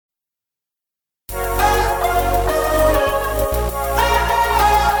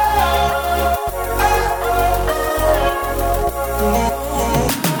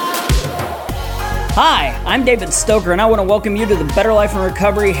I'm David Stoker, and I want to welcome you to the Better Life in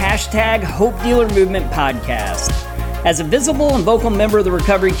Recovery #Hope Dealer Movement podcast. As a visible and vocal member of the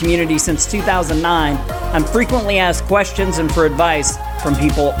recovery community since 2009, I'm frequently asked questions and for advice from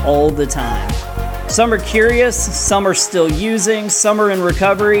people all the time. Some are curious, some are still using, some are in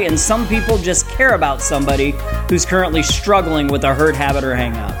recovery, and some people just care about somebody who's currently struggling with a hurt habit or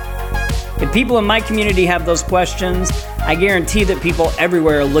hang-up. If people in my community have those questions, I guarantee that people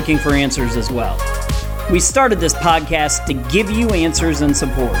everywhere are looking for answers as well. We started this podcast to give you answers and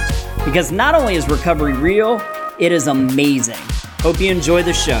support, because not only is recovery real, it is amazing. Hope you enjoy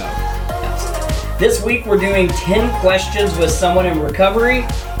the show. This week we're doing 10 questions with someone in recovery,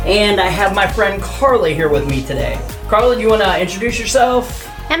 and I have my friend Carla here with me today. Carla, do you want to introduce yourself?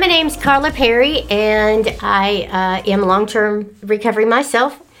 My name's Carla Perry, and I am long-term recovery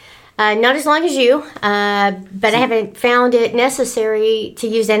myself. Not as long as you, but I haven't found it necessary to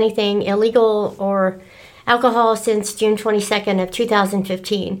use anything illegal or alcohol since June 22nd of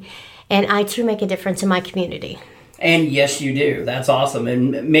 2015. And I, too, make a difference in my community. And yes, you do. That's awesome.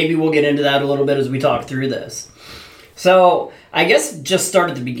 And maybe we'll get into that a little bit as we talk through this. So I guess just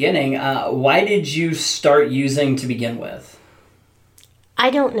start at the beginning. Why did you start using to begin with? I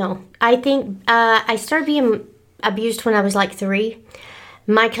don't know. I think I started being abused when I was like 3.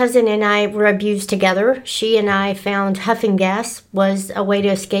 My cousin and I were abused together. She and I found huffing gas was a way to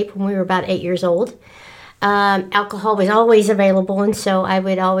escape when we were about 8 years old. Alcohol was always available, and so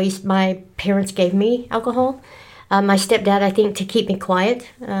my parents gave me alcohol. My stepdad, I think, to keep me quiet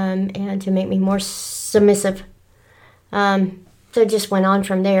and to make me more submissive. So it just went on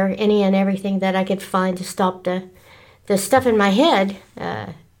from there. Any and everything that I could find to stop the stuff in my head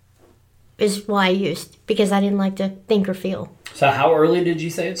is why I used, because I didn't like to think or feel. So how early did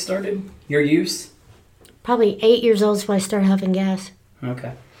you say it started, your use? Probably 8 years old is when I started huffing gas.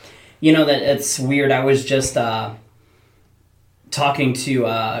 Okay. You know, that it's weird. I was just talking to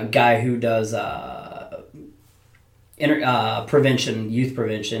a guy who does prevention, youth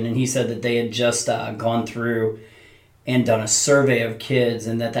prevention, and he said that they had just gone through and done a survey of kids,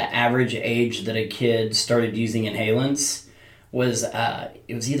 and that the average age that a kid started using inhalants was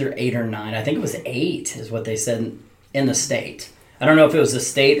it was either 8 or 9. I think it was 8 is what they said in the state. I don't know if it was the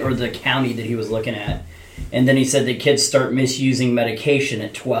state or the county that he was looking at. And then he said that kids start misusing medication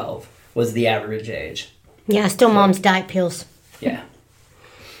at 12 was the average age. Yeah, still mom's diet pills. Yeah.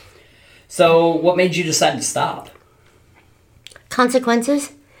 So what made you decide to stop?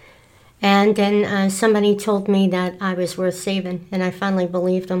 Consequences. And then somebody told me that I was worth saving, and I finally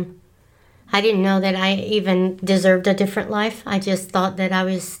believed them. I didn't know that I even deserved a different life. I just thought that I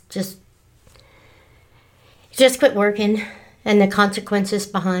was just quit working, and the consequences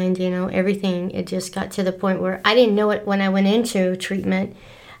behind, everything. It just got to the point where I didn't know it when I went into treatment.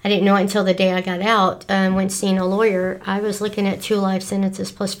 I didn't know it until the day I got out and went seeing a lawyer. I was looking at 2 life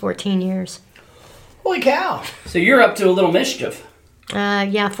sentences plus 14 years. Holy cow. So you're up to a little mischief.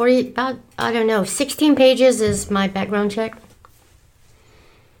 16 pages is my background check.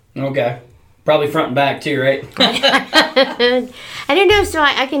 Okay. Probably front and back too, right? I didn't know, so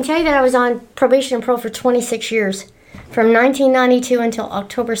I can tell you that I was on probation and parole for 26 years. From 1992 until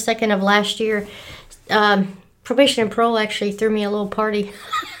October 2nd of last year. Probation and parole actually threw me a little party.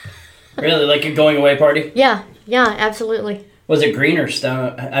 Really? Like a going away party? Yeah, absolutely. Was it green or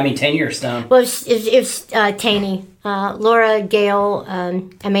stone? Taney or stone? Well, it was Taney. Laura, Gail,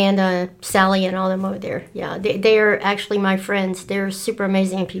 Amanda, Sally, and all them over there. Yeah, they are actually my friends. They're super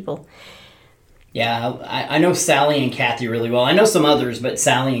amazing people. Yeah, I know Sally and Kathy really well. I know some others, but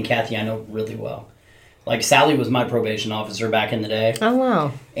Sally and Kathy I know really well. Like, Sally was my probation officer back in the day. Oh,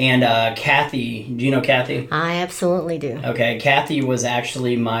 wow. And Kathy, do you know Kathy? I absolutely do. Okay, Kathy was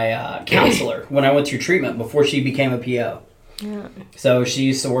actually my counselor when I went through treatment before she became a PO. Yeah. So she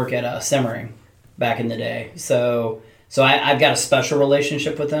used to work at Semmering back in the day. So I've got a special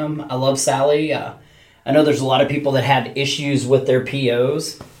relationship with them. I love Sally. I know there's a lot of people that had issues with their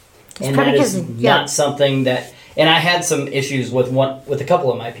POs. And that is not something that... And I had some issues with a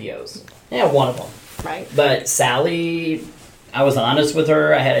couple of my POs. Yeah, one of them. Right. But Sally, I was honest with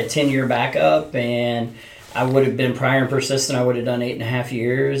her. I had a 10-year backup, and I would have been prior and persistent. I would have done 8.5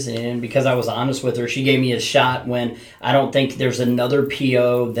 years. And because I was honest with her, she gave me a shot when I don't think there's another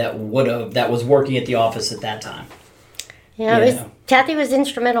PO that was working at the office at that time. Yeah, Kathy was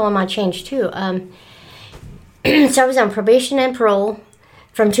instrumental in my change, too. So I was on probation and parole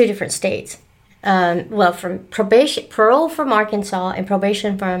from 2 different states. From parole from Arkansas and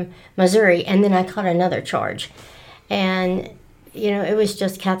probation from Missouri, and then I caught another charge. And it was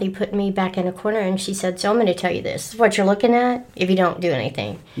just Kathy putting me back in a corner, and she said, so I'm going to tell you this. This is what you're looking at if you don't do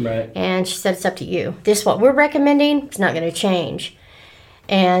anything. Right. And she said, it's up to you. This is what we're recommending. It's not going to change.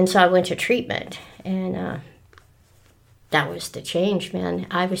 And so I went to treatment, and that was the change, man.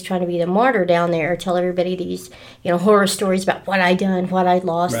 I was trying to be the martyr down there, tell everybody these, horror stories about what I done, what I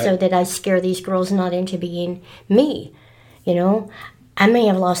lost, so that I scare these girls not into being me. I may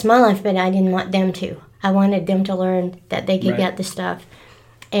have lost my life, but I didn't want them to. I wanted them to learn that they could get the stuff.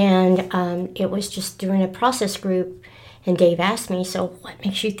 And it was just during a process group, and Dave asked me, so what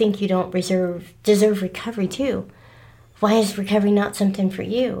makes you think you don't deserve recovery too? Why is recovery not something for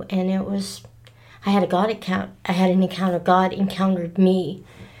you? And it was, I had an encounter. God encountered me.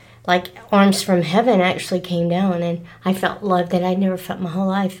 Like arms from heaven actually came down, and I felt love that I'd never felt my whole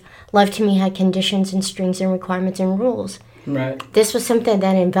life. Love to me had conditions and strings and requirements and rules. Right. This was something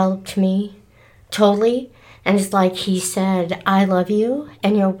that enveloped me totally, and it's like he said, I love you,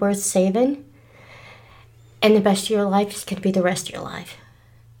 and you're worth saving, and the best of your life is going to be the rest of your life.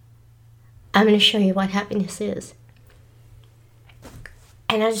 I'm going to show you what happiness is.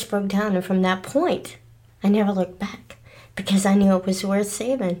 And I just broke down, and from that point, I never looked back, because I knew it was worth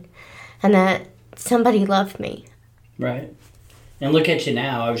saving, and that somebody loved me. Right. And look at you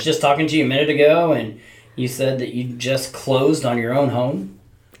now. I was just talking to you a minute ago, and you said that you just closed on your own home.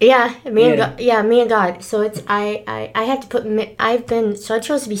 Yeah, me and God. So it's I had to put I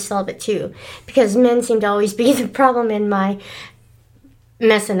chose to be celibate too, because men seem to always be the problem in my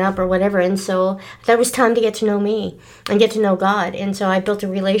messing up or whatever, and so that was time to get to know me and get to know God, and so I built a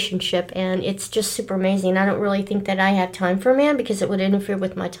relationship, and it's just super amazing. I don't really think that I have time for a man because it would interfere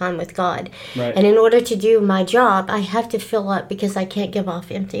with my time with God. Right. And in order to do my job, I have to fill up because I can't give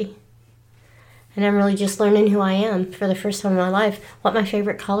off empty. And I'm really just learning who I am for the first time in my life, what my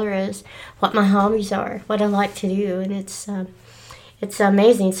favorite color is, what my hobbies are, what I like to do, and it's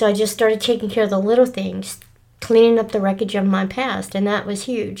amazing. So I just started taking care of the little things, cleaning up the wreckage of my past, and that was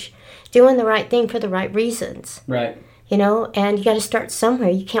huge. Doing the right thing for the right reasons. Right. And you got to start somewhere.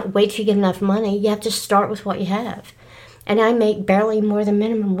 You can't wait till you get enough money. You have to start with what you have. And I make barely more than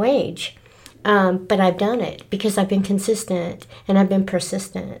minimum wage. But I've done it because I've been consistent, and I've been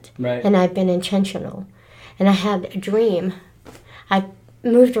persistent, right. And I've been intentional, and I had a dream. I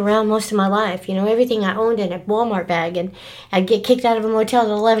moved around most of my life, everything I owned in a Walmart bag, and I'd get kicked out of a motel at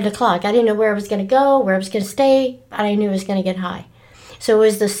 11 o'clock. I didn't know where I was going to go, where I was going to stay, but I knew I was going to get high. So it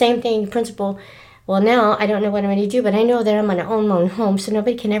was the same thing, principle. Well, now I don't know what I'm going to do, but I know that I'm going to own my own home, so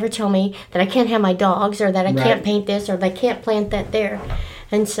nobody can ever tell me that I can't have my dogs, or that I can't paint this, or that I can't plant that there.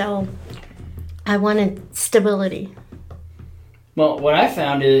 And so I wanted stability. Well, what I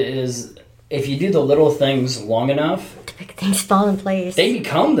found is if you do the little things long enough, The big things fall in place. They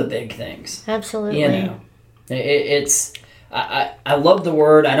become the big things. Absolutely. I love the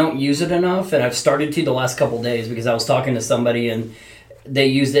word. I don't use it enough, and I've started to the last couple of days because I was talking to somebody and they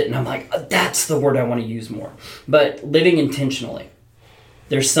used it, and I'm like, that's the word I want to use more. But living intentionally.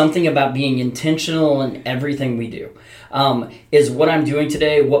 There's something about being intentional in everything we do. Is what I'm doing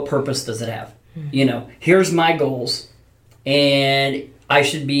today, what purpose does it have? Here's my goals, and I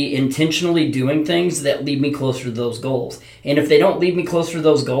should be intentionally doing things that lead me closer to those goals. And if they don't lead me closer to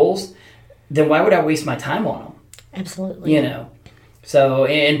those goals, then why would I waste my time on them? Absolutely. So,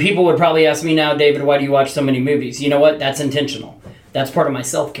 and people would probably ask me now, David, why do you watch so many movies? You know what? That's intentional. That's part of my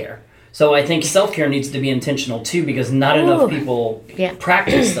self-care. So I think self-care needs to be intentional too, because not enough people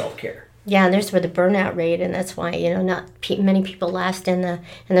practice self-care. Yeah, and there's where the burnout rate, and that's why not many people last in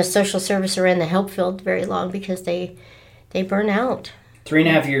the social service or in the help field very long, because they burn out.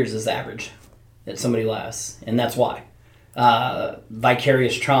 3.5 years is average that somebody lasts, and that's why.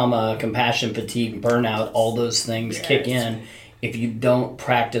 Vicarious trauma, compassion, fatigue, burnout, all those things kick in if you don't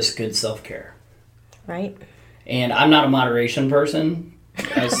practice good self-care. Right. And I'm not a moderation person.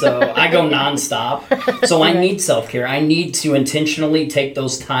 So I go nonstop. So I need self-care. I need to intentionally take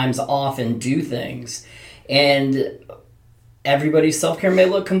those times off and do things. And everybody's self-care may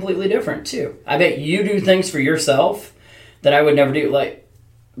look completely different too. I bet you do things for yourself that I would never do.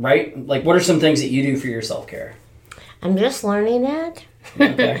 Right? What are some things that you do for your self-care? I'm just learning that.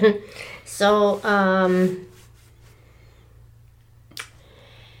 Okay. So,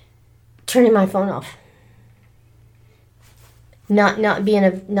 turning my phone off. Not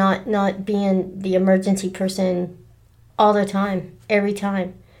being the emergency person all the time, every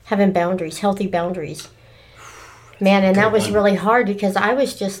time. Having boundaries, healthy boundaries. Man, and that was really hard because I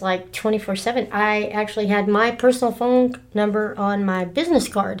was just 24/7. I actually had my personal phone number on my business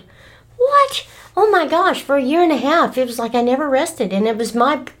card. What? oh my gosh, for a year and a half, it was like I never rested. And it was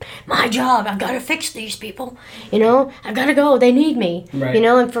my job. I've got to fix these people. I've got to go. They need me. Right.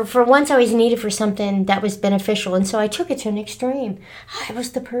 And for once I was needed for something that was beneficial. And so I took it to an extreme. I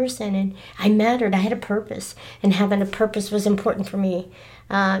was the person and I mattered. I had a purpose. And having a purpose was important for me.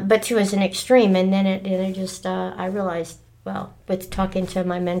 But to as an extreme. And then I realized, well, with talking to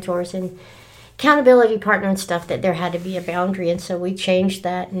my mentors and accountability partner and stuff, that there had to be a boundary, and so we changed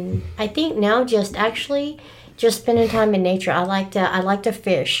that. And I think now just spending time in nature. I like to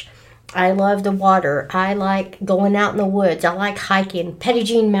fish. I love the water. I like going out in the woods. I like hiking.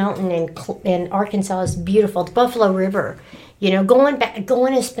 Pettigene Mountain in Arkansas is beautiful. The Buffalo River. Going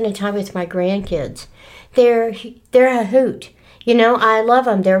and spending time with my grandkids. They're a hoot. I love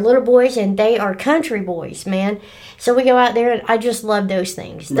them. They're little boys and they are country boys, man. So we go out there and I just love those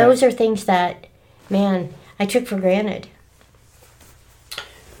things. Right. Those are things that, man, I took for granted.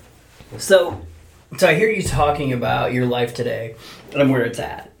 So I hear you talking about your life today and where it's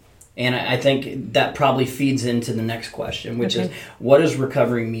at. And I think that probably feeds into the next question, which is, what does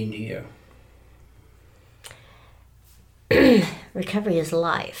recovery mean to you? Recovery is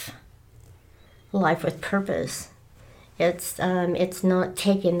life. Life with purpose. It's not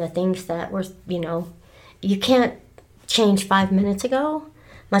taking the things that were, you can't change 5 minutes ago,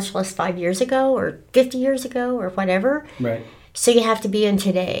 much less 5 years ago or 50 years ago or whatever. Right. So you have to be in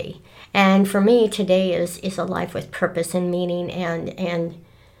today. And for me, today is a life with purpose and meaning and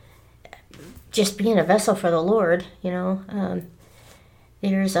just being a vessel for the Lord, There's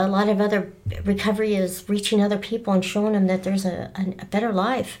a lot of other, recovery is reaching other people and showing them that there's a better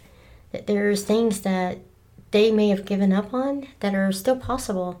life, that there's things that they may have given up on that are still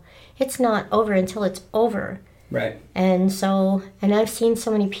possible. It's not over until it's over. Right. And I've seen so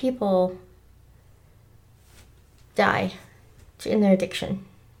many people die in their addiction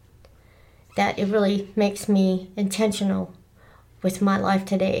that it really makes me intentional with my life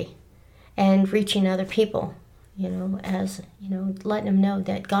today and reaching other people, letting them know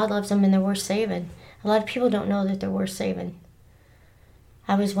that God loves them and they're worth saving. A lot of people don't know that they're worth saving.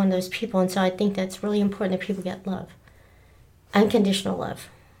 I was one of those people, and so I think that's really important that people get love. Unconditional love.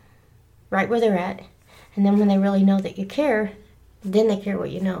 Right where they're at. And then when they really know that you care, then they care what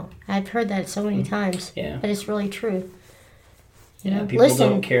you know. I've heard that so many times, but it's really true. People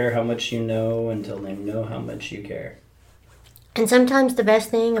don't care how much you know until they know how much you care. And sometimes the best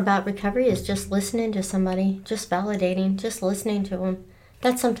thing about recovery is just listening to somebody, just validating, just listening to them.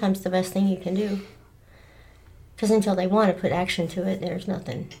 That's sometimes the best thing you can do. Because until they want to put action to it, there's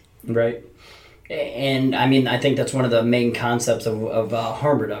nothing. Right. And I think that's one of the main concepts of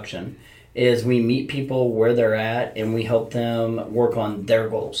harm reduction is we meet people where they're at and we help them work on their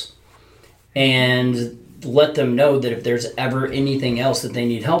goals. And let them know that if there's ever anything else that they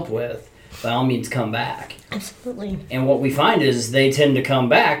need help with, by all means come back. Absolutely. And what we find is they tend to come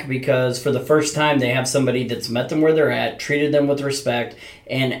back because for the first time they have somebody that's met them where they're at, treated them with respect,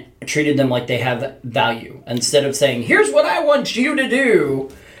 and treated them like they have value. Instead of saying, here's what I want you to do,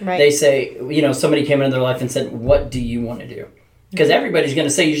 They say, somebody came into their life and said, what do you want to do? Because everybody's going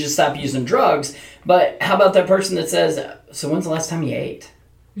to say you should stop using drugs, but how about that person that says, so when's the last time you ate?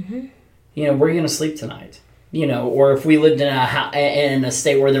 Mm-hmm. Where are you going to sleep tonight? Or if we lived in a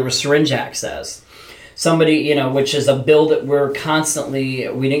state where there was syringe access, somebody, which is a bill that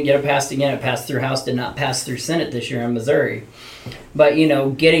we didn't get it passed again. It passed through House, did not pass through Senate this year in Missouri. But,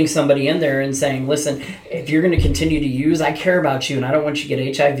 getting somebody in there and saying, listen, if you're going to continue to use, I care about you and I don't want you to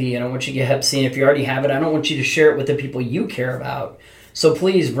get HIV. I don't want you to get Hep C. And if you already have it, I don't want you to share it with the people you care about. So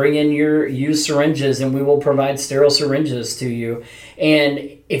please bring in your used syringes and we will provide sterile syringes to you.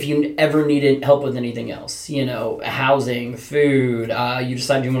 And if you ever need help with anything else, housing, food, you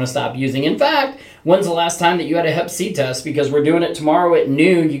decide you want to stop using. In fact, when's the last time that you had a Hep C test? Because we're doing it tomorrow at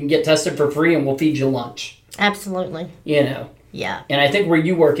noon. You can get tested for free and we'll feed you lunch. Absolutely. Yeah. And I think where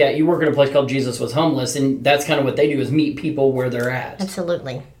you work at a place called Jesus Was Homeless, and that's kind of what they do is meet people where they're at.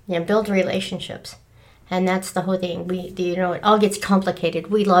 Absolutely. Yeah, build relationships. And that's the whole thing. It all gets complicated.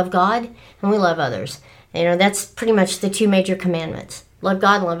 We love God and we love others. That's pretty much the two major commandments. Love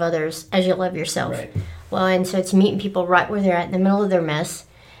God and love others as you love yourself. Right. Well, and so it's meeting people right where they're at in the middle of their mess.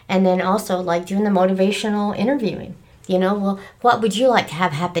 And then also doing the motivational interviewing. Well, what would you like to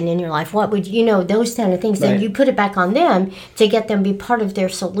have happen in your life? What would, those kind of things. Right. Then you put it back on them to get them to be part of their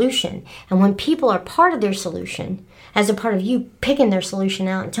solution. And when people are part of their solution, as a part of you picking their solution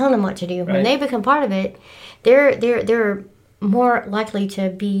out and telling them what to do, when they become part of it, they're more likely to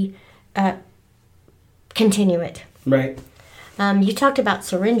be continue it. Right. You talked about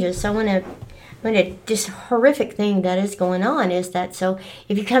syringes, so I want to This horrific thing that is going on is that, so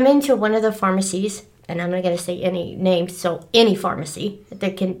if you come into one of the pharmacies, and I'm not going to say any names, so any pharmacy,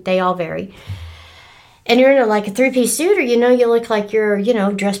 they all vary, and you're in like a three-piece suit, or you look like you're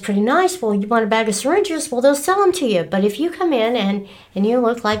dressed pretty nice, well, you want a bag of syringes, well, they'll sell them to you. But if you come in and you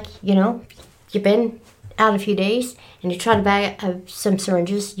look like you've been out a few days and you try to buy some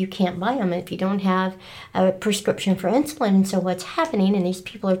syringes, you can't buy them if you don't have a prescription for insulin. And so what's happening, and these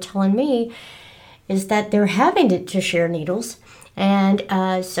people are telling me, is that they're having to share needles. And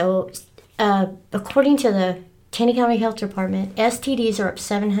according to the Taney County Health Department, STDs are up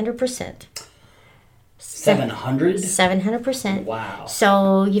 700%. 700? 700%. Wow.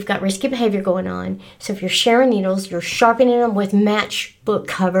 So you've got risky behavior going on. So if you're sharing needles, you're sharpening them with matchbook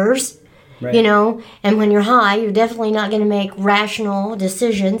covers, right. And when you're high, you're definitely not going to make rational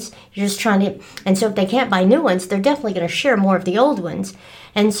decisions. You're just trying to, and so if they can't buy new ones, they're definitely going to share more of the old ones.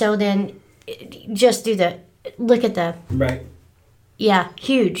 And so then just look at the, right. Yeah,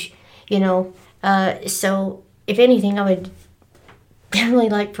 huge, so if anything, I would definitely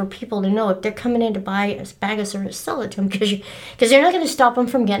like for people to know if they're coming in to buy a bag of syringes, sell it to them, because they're not going to stop them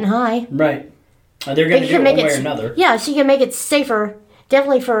from getting high. Right. They're going to do it one way or another. Yeah, so you can make it safer,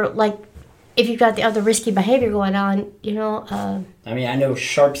 definitely for, like, if you've got the other risky behavior going on, I know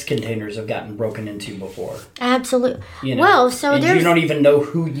Sharps containers have gotten broken into before. Absolutely. Well, so and you don't even know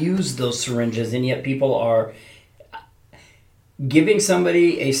who used those syringes, and yet people are... Giving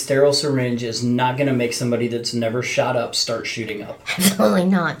somebody a sterile syringe is not going to make somebody that's never shot up start shooting up. Absolutely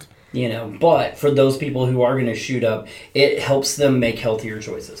not. But for those people who are going to shoot up, it helps them make healthier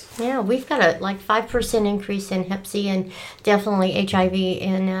choices. Yeah, we've got a 5% increase in Hep C and definitely HIV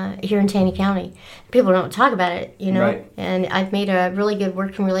here in Taney County. People don't talk about it, Right. And I've made a really good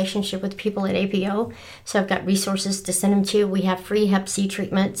working relationship with people at APO, so I've got resources to send them to. We have free Hep C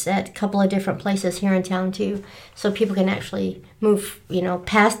treatments at a couple of different places here in town too, so people can actually move,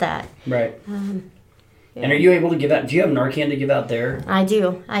 past that. Right. Yeah. And are you able to give out, do you have Narcan to give out there? I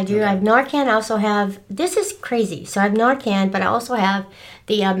do. Okay. I have Narcan. I also have, this is crazy. So I have Narcan, but I also have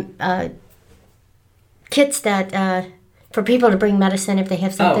the kits that, for people to bring medicine if they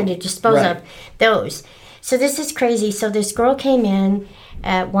have something to dispose of, those. So this is crazy. So this girl came in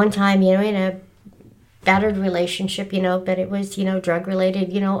at one time, in a battered relationship, but it was, drug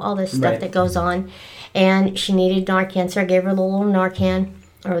related, all this stuff that goes on. And she needed Narcan, so I gave her the little Narcan.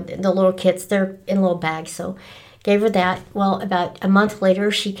 Or the little kits, they're in little bags, so gave her that. Well, about a month later,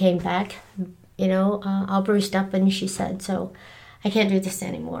 she came back, all bruised up, and she said, so I can't do this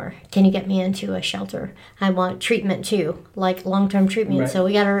anymore. Can you get me into a shelter? I want treatment too, like long-term treatment. Right. So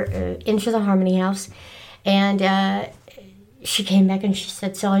we got her into the Harmony House, and she came back and she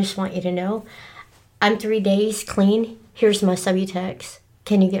said, so I just want you to know, I'm 3 days clean. Here's my Subutex.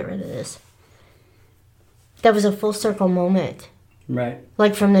 Can you get rid of this? That was a full circle moment. Right.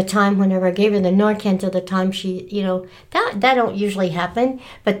 Like from the time whenever I gave her the Narcan to the time she, that don't usually happen,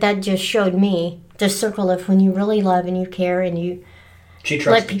 but that just showed me the circle of when you really love and you care and you... She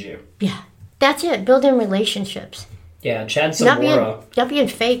trusted you. Yeah. That's it. Building relationships. Yeah, Chad Sabora... Not being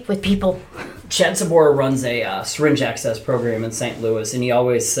fake with people. Chad Sabora runs a syringe access program in St. Louis, and he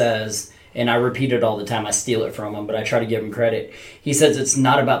always says, and I repeat it all the time, I steal it from him, but I try to give him credit. He says it's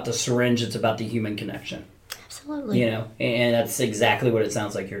not about the syringe, it's about the human connection. Absolutely. And that's exactly what it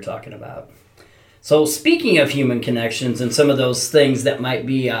sounds like you're talking about. So speaking of human connections and some of those things that might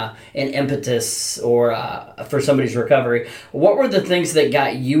be an impetus or for somebody's recovery, what were the things that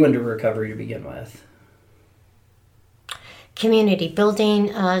got you into recovery to begin with? Community,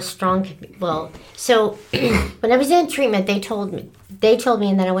 building strong. Well, so when I was in treatment, they told me,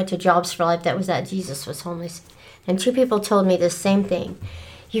 and then I went to Jobs for Life. That was that Jesus was homeless, and 2 people told me the same thing: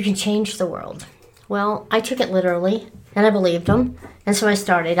 you can change the world. Well, I took it literally, and I believed them, and so I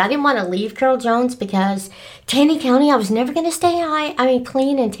started. I didn't want to leave Carroll Jones because Taney County, I was never going to stay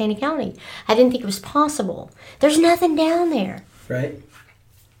clean in Taney County. I didn't think it was possible. There's nothing down there. Right.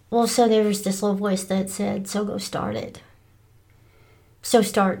 Well, so there was this little voice that said, so go start it. So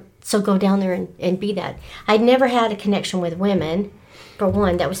go down there and be that. I'd never had a connection with women, for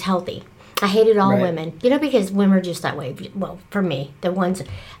one, that was healthy. I hated all women, because women are just that way. Well, for me, the ones...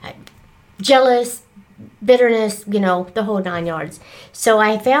 jealous, bitterness, the whole 9 yards. So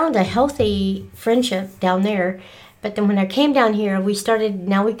I found a healthy friendship down there. But then when I came down here,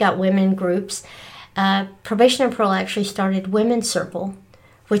 now we've got women groups. Probation and Parole actually started Women's Circle,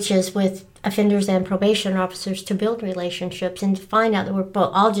 which is with offenders and probation officers to build relationships and to find out that we're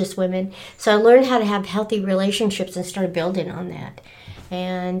all just women. So I learned how to have healthy relationships and started building on that.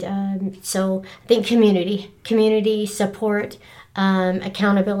 And so I think community support,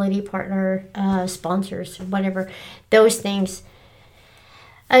 accountability partner, sponsors, whatever, those things.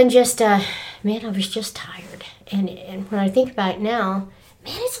 And just, man, I was just tired. And when I think about it now,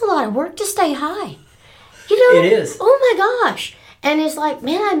 man, it's a lot of work to stay high. You know? It is. Oh my gosh. And it's like,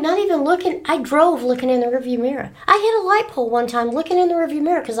 man, I'm not even looking. I drove looking in the rearview mirror. I hit a light pole one time looking in the rearview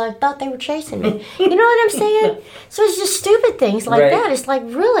mirror because I thought they were chasing me. You know what I'm saying? So it's just stupid things like that. It's like,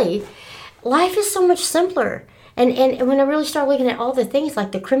 really, life is so much simpler. And when I really start looking at all the things,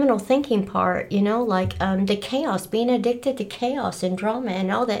 like the criminal thinking part, you know, like the chaos, being addicted to chaos and drama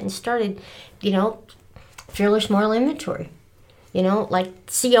and all that, and started, you know, Fearless Moral Inventory. You know, like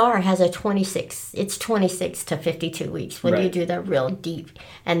CR has it's 26 to 52 weeks when you do the real deep.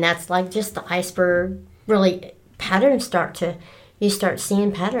 And that's like just the iceberg, really, patterns you start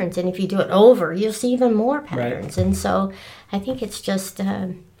seeing patterns. And if you do it over, you'll see even more patterns. And so I think it's just,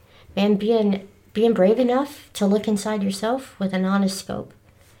 man, being brave enough to look inside yourself with an honest scope.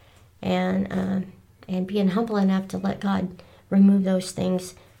 And being humble enough to let God remove those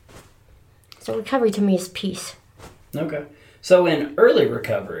things. So recovery to me is peace. Okay. So in early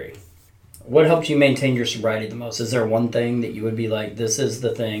recovery, what helped you maintain your sobriety the most? Is there one thing that you would be like, this is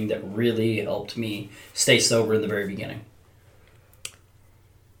the thing that really helped me stay sober in the very beginning?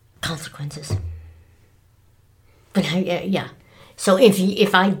 Consequences. Yeah. So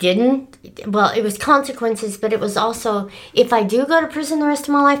if I didn't, well, it was consequences, but it was also, if I do go to prison the rest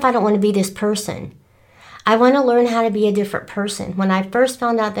of my life, I don't want to be this person. I want to learn how to be a different person. When I first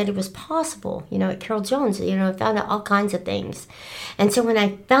found out that it was possible, you know, at Carol Jones, you know, I found out all kinds of things. And so when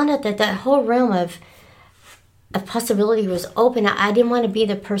I found out that whole realm of possibility was open, I didn't want to be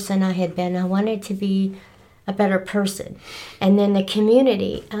the person I had been. I wanted to be a better person. And then the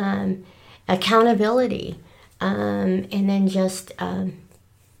community, accountability, and then just, I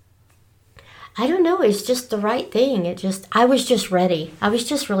don't know, it's just the right thing. I was just ready. I was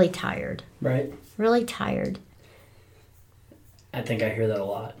just really tired. Right. Really tired. I think I hear that a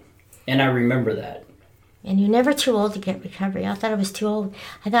lot. And I remember that. And you're never too old to get recovery. I thought I was too old.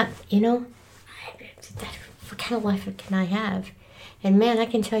 I thought, you know, what kind of life can I have? And man, I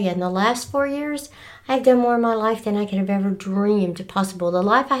can tell you, in the last 4 years, I've done more in my life than I could have ever dreamed possible. The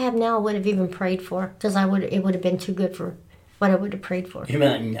life I have now I would have even prayed for, because it would have been too good for what I would have prayed for. You're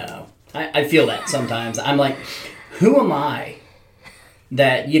like, no. I feel that sometimes. I'm like, who am I?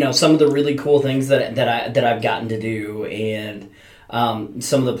 That, you know, some of the really cool things that I've gotten to do, and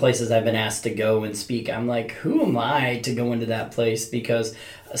some of the places I've been asked to go and speak, I'm like, who am I to go into that place? Because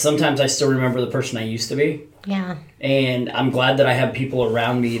sometimes I still remember the person I used to be. Yeah. And I'm glad that I have people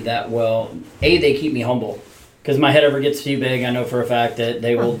around me that will, they keep me humble. Because my head ever gets too big, I know for a fact that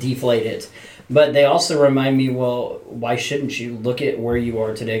they will deflate it. But they also remind me, well, why shouldn't you? Look at where you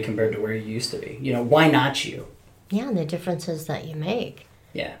are today compared to where you used to be. You know, why not you? Yeah, and the differences that you make.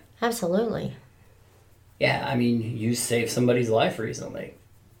 Yeah. Absolutely. Yeah, I mean, you saved somebody's life recently.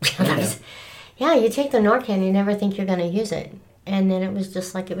 Yeah, you take the Narcan, you never think you're going to use it. And then it was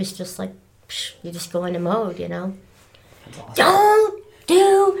just like, psh, you just go into mode, you know. That's awesome. Don't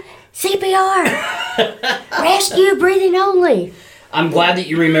do CPR. Rescue breathing only. I'm glad that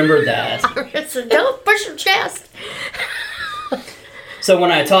you remembered that. So don't push your chest. So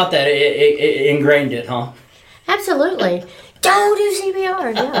when I taught that, it ingrained it, huh? Absolutely. Don't do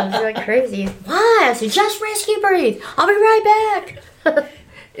CPR. Yeah, it was like crazy. Why? I said, just rescue breathe. I'll be right back.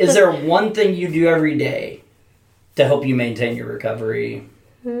 Is there one thing you do every day to help you maintain your recovery?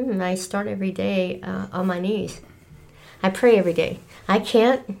 I start every day on my knees. I pray every day. I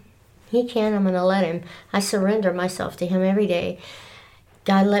can't. He can. I'm going to let him. I surrender myself to him every day.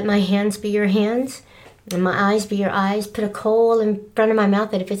 God, let my hands be your hands and my eyes be your eyes. Put a coal in front of my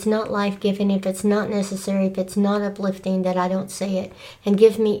mouth that if it's not life-giving, if it's not necessary, if it's not uplifting, that I don't say it. And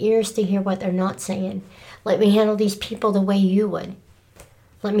give me ears to hear what they're not saying. Let me handle these people the way you would.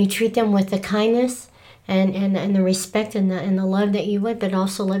 Let me treat them with the kindness and the respect and the love that you would, but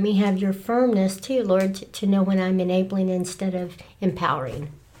also let me have your firmness too, Lord, to know when I'm enabling instead of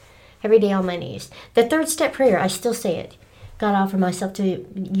empowering. Every day on my knees. The third step prayer, I still say it. God, I offer myself to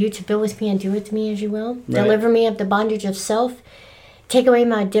you to build with me and do with me as you will. Right. Deliver me of the bondage of self. Take away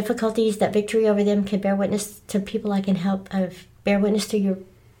my difficulties, that victory over them can bear witness to people I can help. Bear witness to your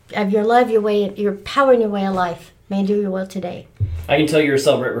love, your way, your power, and your way of life. May I do your will today. I can tell you're a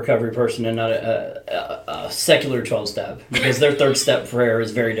Celebrate Recovery person and not a secular 12-step, because their third step prayer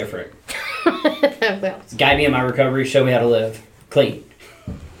is very different. Well, guide me in my recovery, show me how to live clean.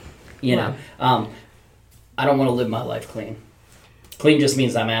 You know, I don't want to live my life clean. Clean just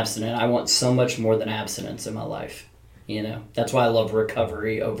means I'm abstinent. I want so much more than abstinence in my life. You know, that's why I love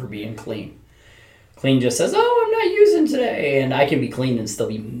recovery over being clean. Clean just says, "Oh, I'm not using today," and I can be clean and still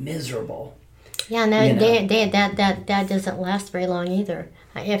be miserable. Yeah, no, that doesn't last very long either.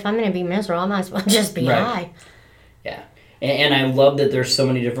 If I'm going to be miserable, I might as well just be high. Yeah. And I love that there's so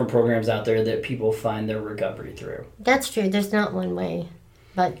many different programs out there that people find their recovery through. That's true. There's not one way.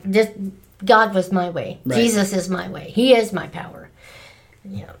 But God was my way. Right. Jesus is my way. He is my power.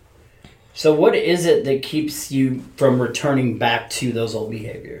 Yeah. So what is it that keeps you from returning back to those old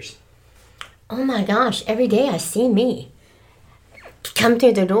behaviors? Oh my gosh. Every day I see me come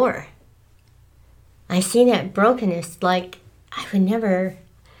through the door. I see that brokenness. Like, I would never...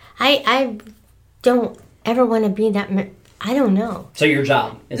 I don't ever want to be that... I don't know. So your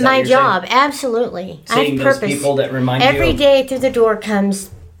job is my job, absolutely. Seeing those people that remind you. Every day through the door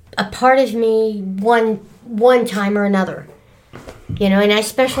comes a part of me, one time or another. You know, and I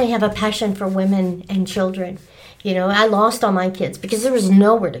especially have a passion for women and children. You know, I lost all my kids because there was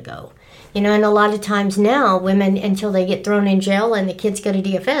nowhere to go. You know, and a lot of times now, women, until they get thrown in jail and the kids go to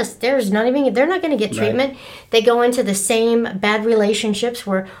DFS, they're not going to get treatment. Right. They go into the same bad relationships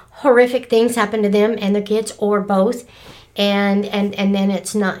where horrific things happen to them and their kids, or both. And then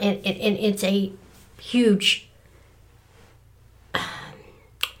it's not, it's a huge,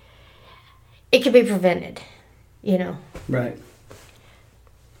 it could be prevented, you know. Right.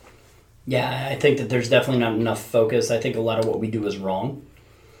 Yeah, I think that there's definitely not enough focus. I think a lot of what we do is wrong.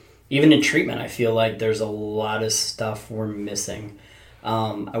 Even in treatment, I feel like there's a lot of stuff we're missing.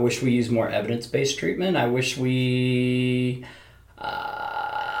 I wish we used more evidence-based treatment. I wish we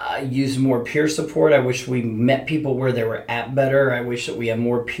used more peer support. I wish we met people where they were at better. I wish that we had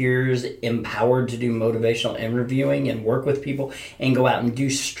more peers empowered to do motivational interviewing and work with people and go out and do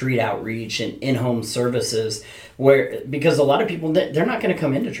street outreach and in-home services, because a lot of people, they're not going to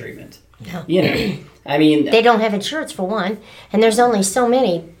come into treatment. No. You know, I mean... They don't have insurance, for one, and there's only so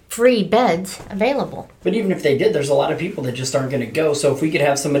many free beds available. But even if they did, there's a lot of people that just aren't going to go. So if we could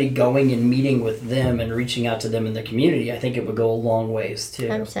have somebody going and meeting with them and reaching out to them in the community, I think it would go a long ways too.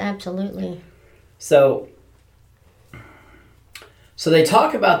 Absolutely. So they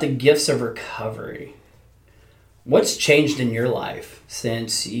talk about the gifts of recovery. What's changed in your life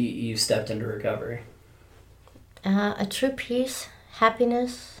since you stepped into recovery? A true peace,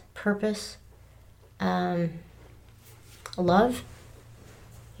 happiness, purpose, love.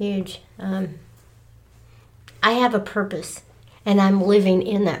 Huge. I have a purpose, and I'm living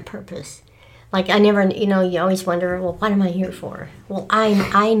in that purpose. Like, I never, you always wonder, well, what am I here for? Well,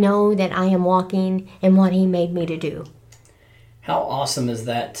 I know that I am walking in what He made me to do. How awesome is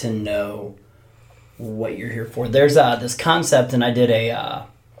that to know what you're here for? There's this concept, and I did a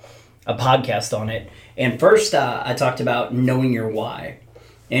podcast on it. And first, I talked about knowing your why.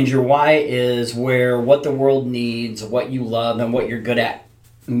 And your why is where what the world needs, what you love, and what you're good at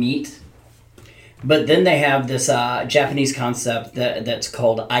meet. But then they have this Japanese concept that's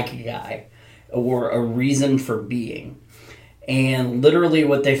called Ikigai, or a reason for being. And literally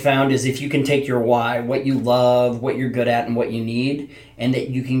what they found is if you can take your why, what you love, what you're good at, and what you need, and that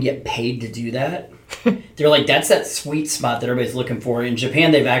you can get paid to do that, they're like, that's that sweet spot that everybody's looking for. In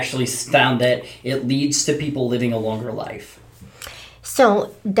Japan, they've actually found that it leads to people living a longer life.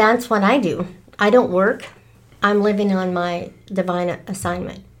 So that's what I do. I don't work. I'm living on my divine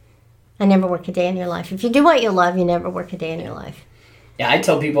assignment. I never work a day in your life. If you do what you love, you never work a day in your life. Yeah, I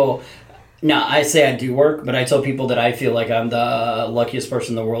tell people, now I say I do work, but I tell people that I feel like I'm the luckiest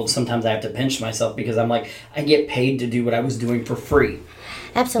person in the world. Sometimes I have to pinch myself because I'm like, I get paid to do what I was doing for free.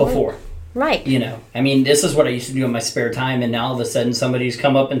 Absolutely. Before. Right. I mean, this is what I used to do in my spare time, and now all of a sudden somebody's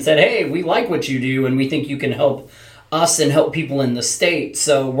come up and said, hey, we like what you do, and we think you can help us and help people in the state,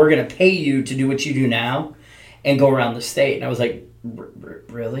 so we're going to pay you to do what you do now and go around the state. And I was like,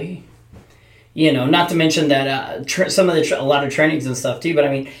 really? Not to mention that a lot of trainings and stuff too, but I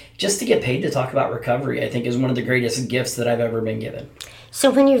mean, just to get paid to talk about recovery, I think is one of the greatest gifts that I've ever been given.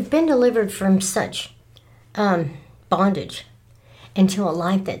 So when you've been delivered from such bondage into a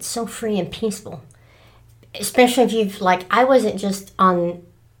life that's so free and peaceful, especially if you've, like, I wasn't just on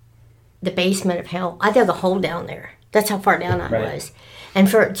the basement of hell, I dug a hole down there. That's how far down I was. And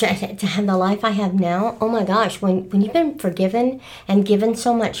to have the life I have now, oh my gosh, when you've been forgiven and given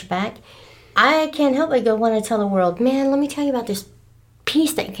so much back, I can't help but want to tell the world, man, let me tell you about this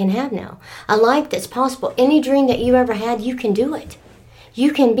peace that you can have now. A life that's possible. Any dream that you ever had, you can do it.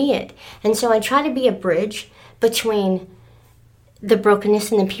 You can be it. And so I try to be a bridge between the brokenness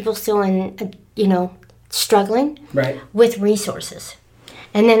and the people still struggling with resources.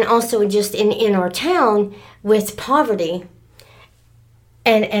 And then also just in our town with poverty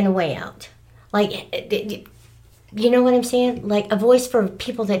and a way out. Like, you know what I'm saying? Like a voice for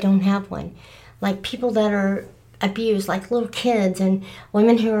people that don't have one. like people that are abused, like little kids and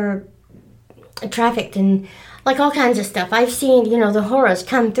women who are trafficked and like all kinds of stuff. I've seen, the horrors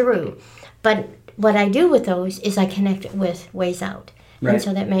come through. But what I do with those is I connect it with Ways Out. Right. And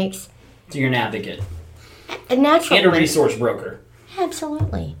so that makes... So you're an advocate. A natural and a resource broker.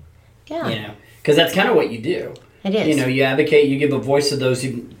 Absolutely. Yeah. Because that's kind of what you do. It is. You advocate, you give a voice to those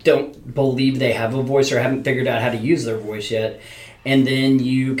who don't believe they have a voice or haven't figured out how to use their voice yet. And then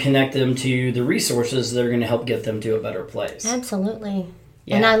you connect them to the resources that are going to help get them to a better place. Absolutely.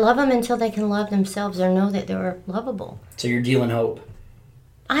 Yeah. And I love them until they can love themselves or know that they're lovable. So you're dealing hope.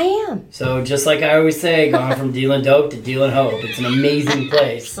 I am. So just like I always say, going from dealing dope to dealing hope. It's an amazing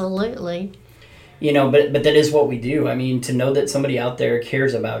place. Absolutely. But that is what we do. I mean, to know that somebody out there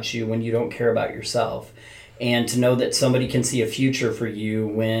cares about you when you don't care about yourself. And to know that somebody can see a future for you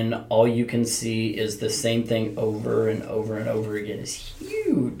when all you can see is the same thing over and over and over again is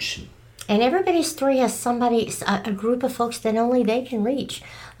huge. And everybody's story has a group of folks that only they can reach.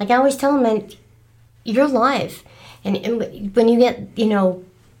 Like I always tell them, man, you're live. And when you get,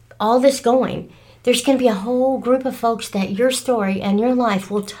 all this going, there's going to be a whole group of folks that your story and your life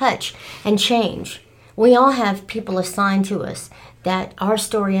will touch and change. We all have people assigned to us that our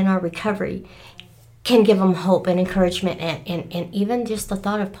story and our recovery can give them hope and encouragement and even just the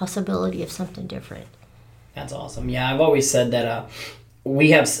thought of possibility of something different. That's awesome. Yeah, I've always said that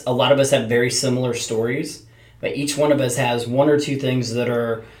a lot of us have very similar stories, but each one of us has one or two things that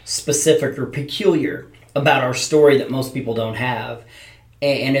are specific or peculiar about our story that most people don't have.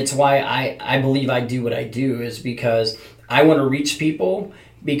 And it's why I believe I do what I do, is because I want to reach people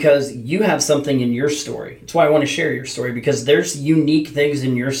because you have something in your story. It's why I want to share your story, because there's unique things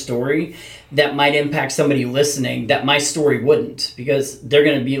in your story that might impact somebody listening that my story wouldn't, because they're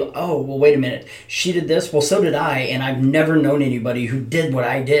going to be, oh, well, wait a minute. She did this. Well, so did I. And I've never known anybody who did what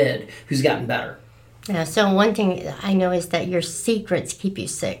I did who's gotten better. Yeah, so one thing I know is that your secrets keep you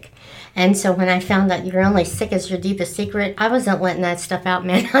sick. And so when I found that you're only sick as your deepest secret, I wasn't letting that stuff out,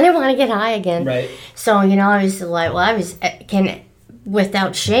 man. I didn't want to get high again. Right. So, I was like, can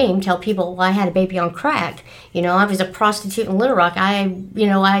without shame tell people, well, I had a baby on crack. I was a prostitute in Little Rock. I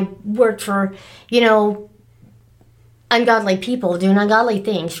worked for, ungodly people doing ungodly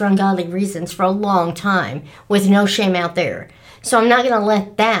things for ungodly reasons for a long time with no shame out there. So I'm not going to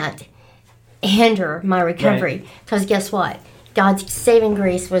let that hinder my recovery, because guess what? God's saving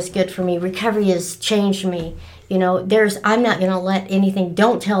grace was good for me. Recovery has changed me. I'm not going to let anything,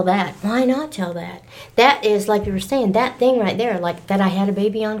 don't tell that. Why not tell that? That is, like you were saying, that thing right there, like that I had a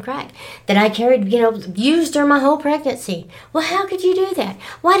baby on crack, that I carried, used during my whole pregnancy. Well, how could you do that?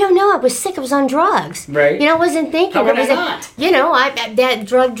 Well, I don't know. I was sick. I was on drugs. Right. I wasn't thinking. How could I not? That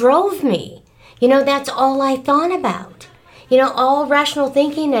drug drove me. That's all I thought about. All rational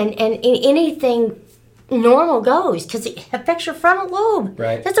thinking and anything normal goes, because it affects your frontal lobe.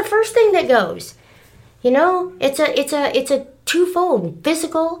 Right. That's the first thing that goes. It's a twofold,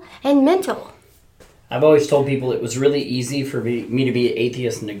 physical and mental. I've always told people it was really easy for me to be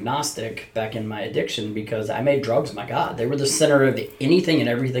atheist and agnostic back in my addiction, because I made drugs, my God. They were the center of anything and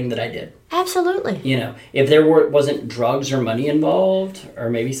everything that I did. Absolutely. If there wasn't drugs or money involved, or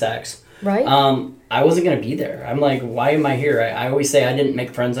maybe sex, right? I wasn't going to be there. I'm like, why am I here? I always say I didn't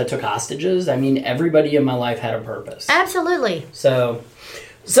make friends, I took hostages. I mean, everybody in my life had a purpose. Absolutely. So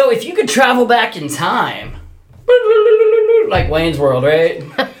if you could travel back in time, like Wayne's World, right?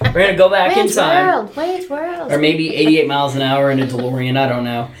 We're going to go back in time. Wayne's World. Or maybe 88 miles an hour in a DeLorean, I don't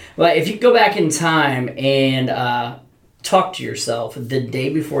know. But if you go back in time and talk to yourself the day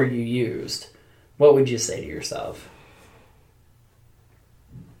before you used, what would you say to yourself?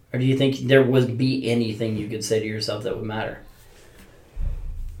 Or do you think there would be anything you could say to yourself that would matter?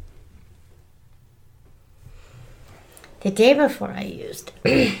 The day before I used,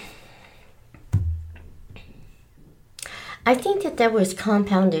 I think that there was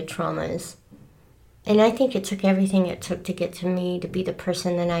compounded traumas. And I think it took everything it took to get to me to be the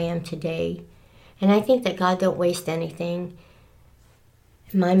person that I am today. And I think that God don't waste anything.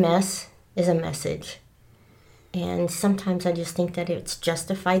 My mess is a message. And sometimes I just think that it's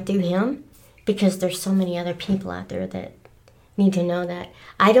justified through Him, because there's so many other people out there that need to know that.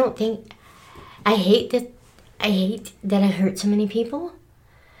 I hate that I hurt so many people,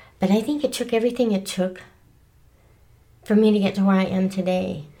 but I think it took everything it took for me to get to where I am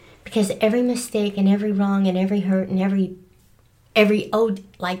today. Because every mistake and every wrong and every hurt and every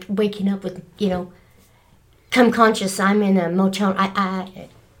like waking up with, come conscious, I'm in a motel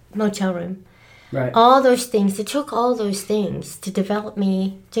room. Right. All those things, it took all those things to develop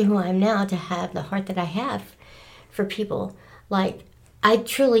me to who I am now, to have the heart that I have for people. Like, I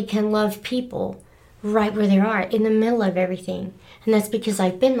truly can love people right where they are, in the middle of everything. And that's because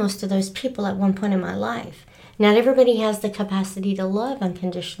I've been most of those people at one point in my life. Not everybody has the capacity to love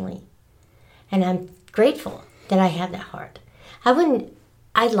unconditionally. And I'm grateful that I have that heart.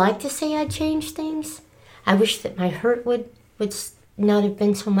 I'd like to say I'd change things. I wish that my hurt would not have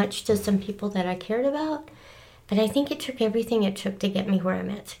been so much to some people that I cared about. But I think it took everything it took to get me where I'm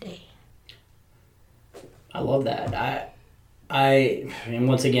at today. I love that. And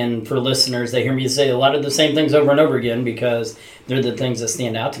once again, for listeners, they hear me say a lot of the same things over and over again because they're the things that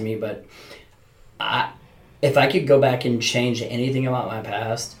stand out to me. But if I could go back and change anything about my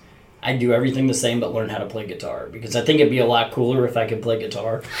past, I'd do everything the same but learn how to play guitar, because I think it'd be a lot cooler if I could play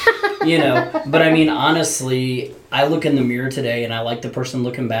guitar, But I mean, honestly, I look in the mirror today and I like the person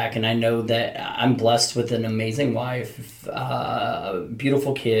looking back, and I know that I'm blessed with an amazing wife,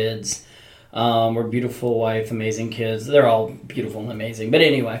 beautiful kids. We're beautiful wife, amazing kids. They're all beautiful and amazing. But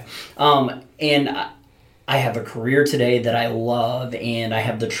anyway, and I have a career today that I love, and I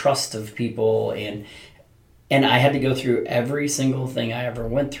have the trust of people, and I had to go through every single thing I ever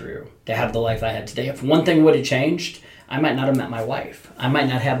went through to have the life I had today. If one thing would have changed, I might not have met my wife. I might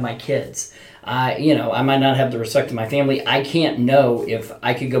not have my kids. I might not have the respect of my family. I can't know if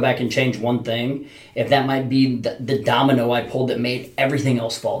I could go back and change one thing, if that might be the domino I pulled that made everything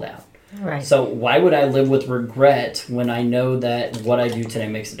else fall down. Right. So why would I live with regret when I know that what I do today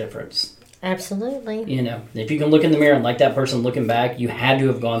makes a difference? Absolutely. If you can look in the mirror and like that person looking back, you had to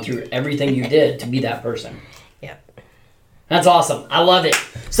have gone through everything you did to be that person. Yep. That's awesome. I love it.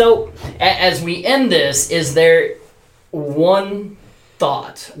 So as we end this, is there one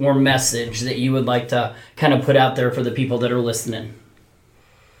thought or message that you would like to kind of put out there for the people that are listening?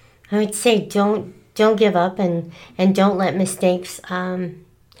 I would say don't give up and don't let mistakes,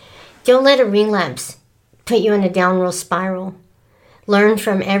 don't let a relapse put you in a downward spiral. Learn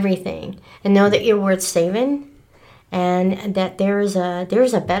from everything and know that you're worth saving, and that there's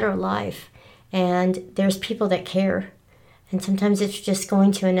a better life, and there's people that care. And sometimes it's just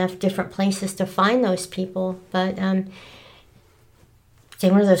going to enough different places to find those people. But say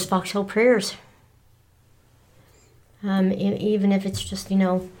one of those foxhole prayers. Even if it's just,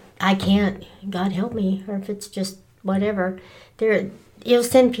 I can't, God help me, or if it's just whatever, you'll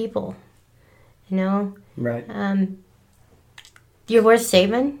send people, Right. You're worth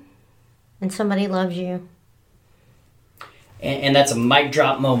saving, and somebody loves you. And that's a mic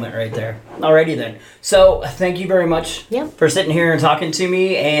drop moment right there. Alrighty then. So thank you very much for sitting here and talking to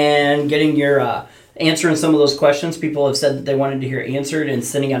me and getting your answering some of those questions people have said that they wanted to hear answered, and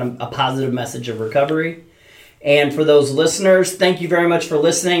sending out a positive message of recovery. And for those listeners, thank you very much for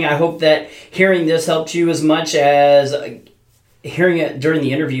listening. I hope that hearing this helped you as much as hearing it during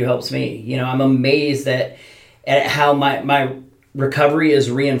the interview helps me. I'm amazed at how my recovery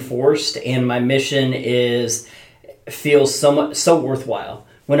is reinforced, and my mission feels so worthwhile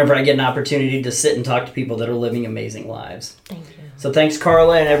whenever I get an opportunity to sit and talk to people that are living amazing lives. Thank you. So thanks,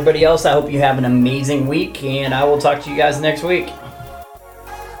 Carla, and everybody else. I hope you have an amazing week, and I will talk to you guys next week.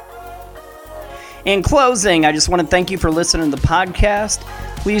 In closing, I just want to thank you for listening to the podcast.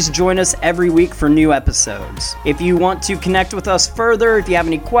 Please join us every week for new episodes. If you want to connect with us further, if you have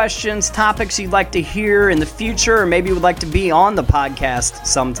any questions, topics you'd like to hear in the future, or maybe would like to be on the podcast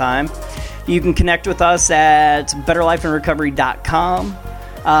sometime, you can connect with us at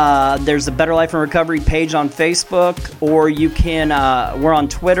betterlifeandrecovery.com. There's a Better Life and Recovery page on Facebook, or you can, we're on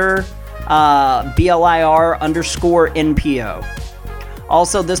Twitter, BLIR_NPO.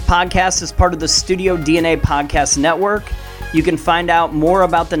 Also, this podcast is part of the Studio DNA Podcast Network. You can find out more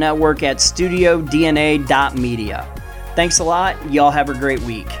about the network at studiodna.media. Thanks a lot. Y'all have a great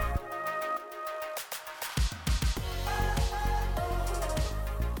week.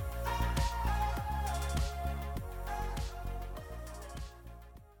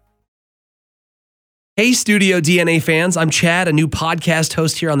 Hey, Studio DNA fans, I'm Chad, a new podcast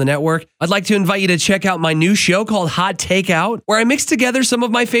host here on the network. I'd like to invite you to check out my new show called Hot Takeout, where I mix together some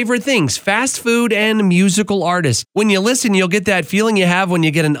of my favorite things, fast food and musical artists. When you listen, you'll get that feeling you have when you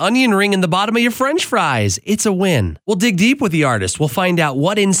get an onion ring in the bottom of your French fries. It's a win. We'll dig deep with the artists. We'll find out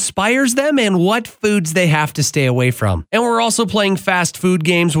what inspires them and what foods they have to stay away from. And we're also playing fast food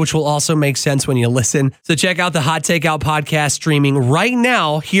games, which will also make sense when you listen. So check out the Hot Takeout podcast streaming right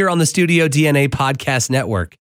now here on the Studio DNA Podcast Network.